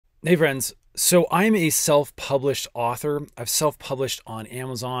Hey friends, so I'm a self-published author. I've self-published on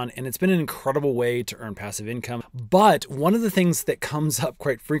Amazon and it's been an incredible way to earn passive income. But one of the things that comes up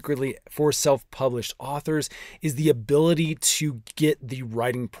quite frequently for self-published authors is the ability to get the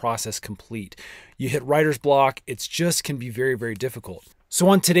writing process complete. You hit writer's block, it just can be very, very difficult. So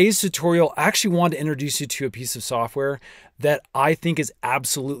on today's tutorial, I actually want to introduce you to a piece of software that I think is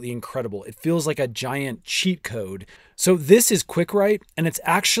absolutely incredible. It feels like a giant cheat code. So this is QuickWrite, and it's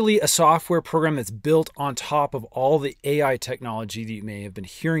actually a software program that's built on top of all the AI technology that you may have been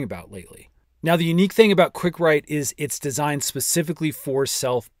hearing about lately. Now, the unique thing about QuickWrite is it's designed specifically for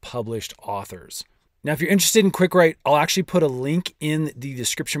self-published authors. Now, if you're interested in QuickWrite, I'll actually put a link in the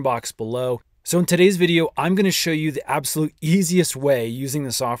description box below. So in today's video, I'm going to show you the absolute easiest way using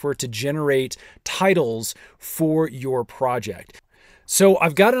the software to generate titles for your project. So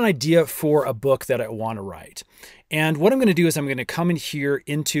I've got an idea for a book that I want to write. And what I'm going to do is I'm going to come in here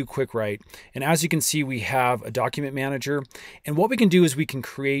into QuickWrite. And as you can see, we have a document manager. And what we can do is we can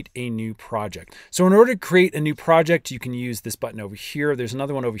create a new project. So in order to create a new project, you can use this button over here. There's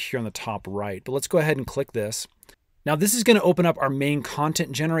another one over here on the top right. But let's go ahead and click this. Now this is going to open up our main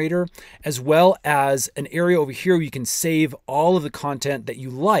content generator, as well as an area over here where you can save all of the content that you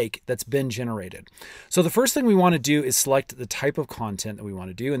like that's been generated. So the first thing we want to do is select the type of content that we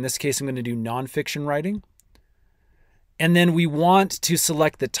want to do. In this case, I'm going to do nonfiction writing. And then we want to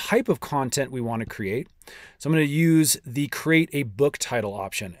select the type of content we want to create. So I'm going to use the create a book title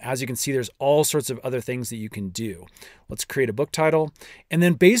option. As you can see, there's all sorts of other things that you can do. Let's create a book title. And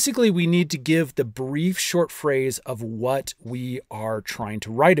then basically we need to give the brief short phrase of what we are trying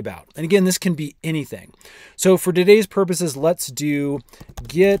to write about. And again, this can be anything. So for today's purposes, let's do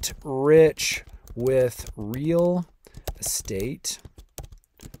get rich with real estate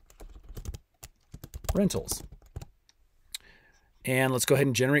rentals. And let's go ahead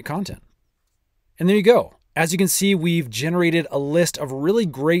and generate content. And there you go. As you can see, we've generated a list of really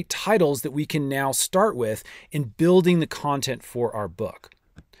great titles that we can now start with in building the content for our book.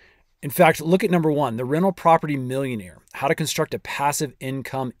 In fact, look at number one, The Rental Property Millionaire, How to Construct a Passive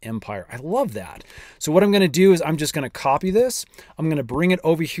Income Empire. I love that. So what I'm going to do is I'm just going to copy this. I'm going to bring it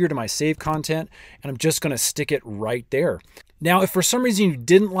over here to my save content, and I'm just going to stick it right there. Now, if for some reason you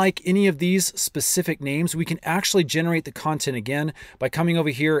didn't like any of these specific names, we can actually generate the content again by coming over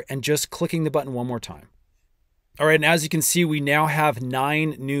here and just clicking the button one more time. All right, and as you can see, we now have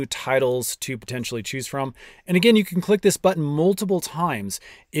 9 new titles to potentially choose from. And again, you can click this button multiple times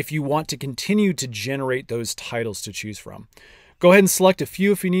if you want to continue to generate those titles to choose from. Go ahead and select a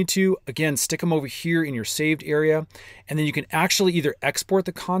few if you need to. Again, stick them over here in your saved area. And then you can actually either export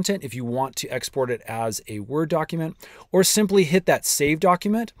the content if you want to export it as a Word document, or simply hit that save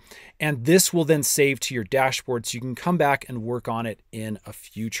document. And this will then save to your dashboard so you can come back and work on it in a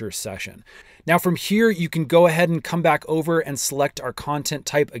future session. Now from here, you can go ahead and come back over and select our content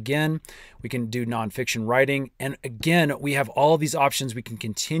type again. We can do nonfiction writing. And again, we have all of these options. We can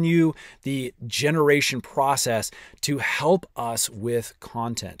continue the generation process to help us with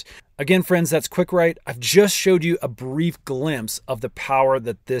content. Again, friends, that's QuickWrite. I've just showed you a brief glimpse of the power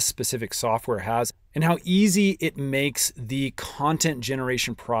that this specific software has and how easy it makes the content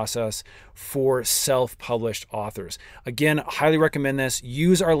generation process for self-published authors. Again, highly recommend this.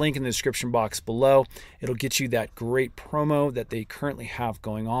 Use our link in the description box below. It'll get you that great promo that they currently have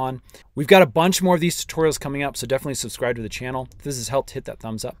going on. We've got a bunch more of these tutorials coming up, so definitely subscribe to the channel. If this has helped, hit that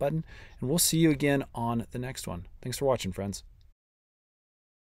thumbs up button, and we'll see you again on the next one. Thanks for watching, friends.